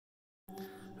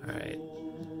Alright.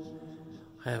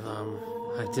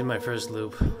 I did my first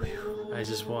loop. Whew. I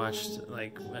just watched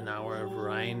like an hour of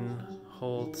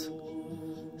Reinhardt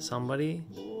somebody,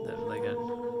 like a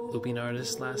looping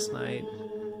artist last night.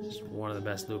 Just one of the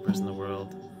best loopers in the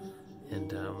world.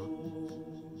 And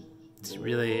it's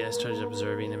really, I started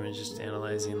observing him and just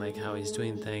analyzing like how he's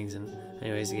doing things. And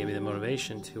anyways, he gave me the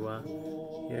motivation to,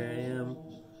 here I am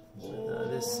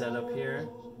with this setup here.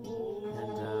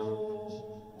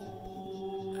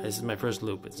 And this is my first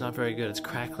loop. It's not very good. It's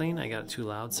crackling. I got it too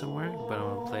loud somewhere, but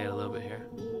I'm gonna play it a little bit here.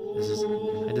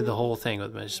 I did the whole thing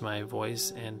with just my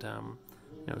voice and you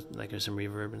know, like there's some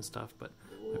reverb and stuff, but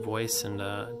my voice and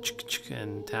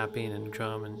and tapping and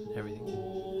drum and everything.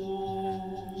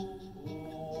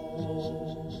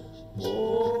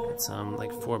 It's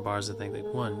like 4 bars, I think, like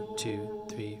 1, 2,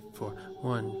 3, 4,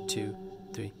 1, 2,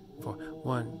 3, 4,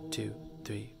 1, 2,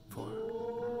 3, 4,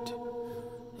 2. You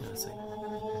know, it's like.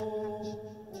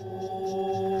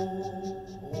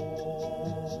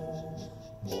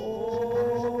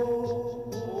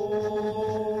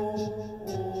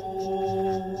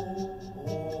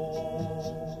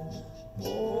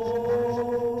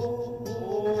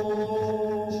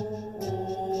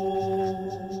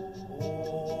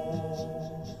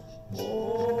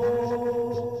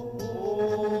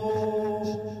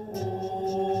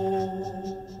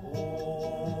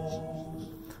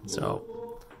 So,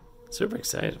 super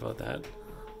excited about that.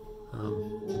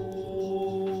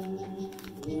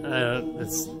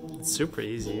 It's super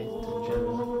easy.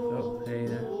 Oh, hey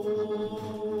there.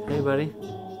 Hey, buddy.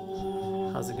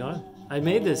 How's it going? I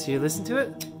made this. You listen to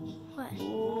it? What?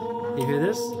 You hear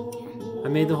this? I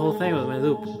made the whole thing with my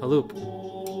loop. A loop.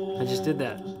 I just did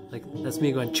that. Like, that's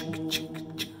me going chick chick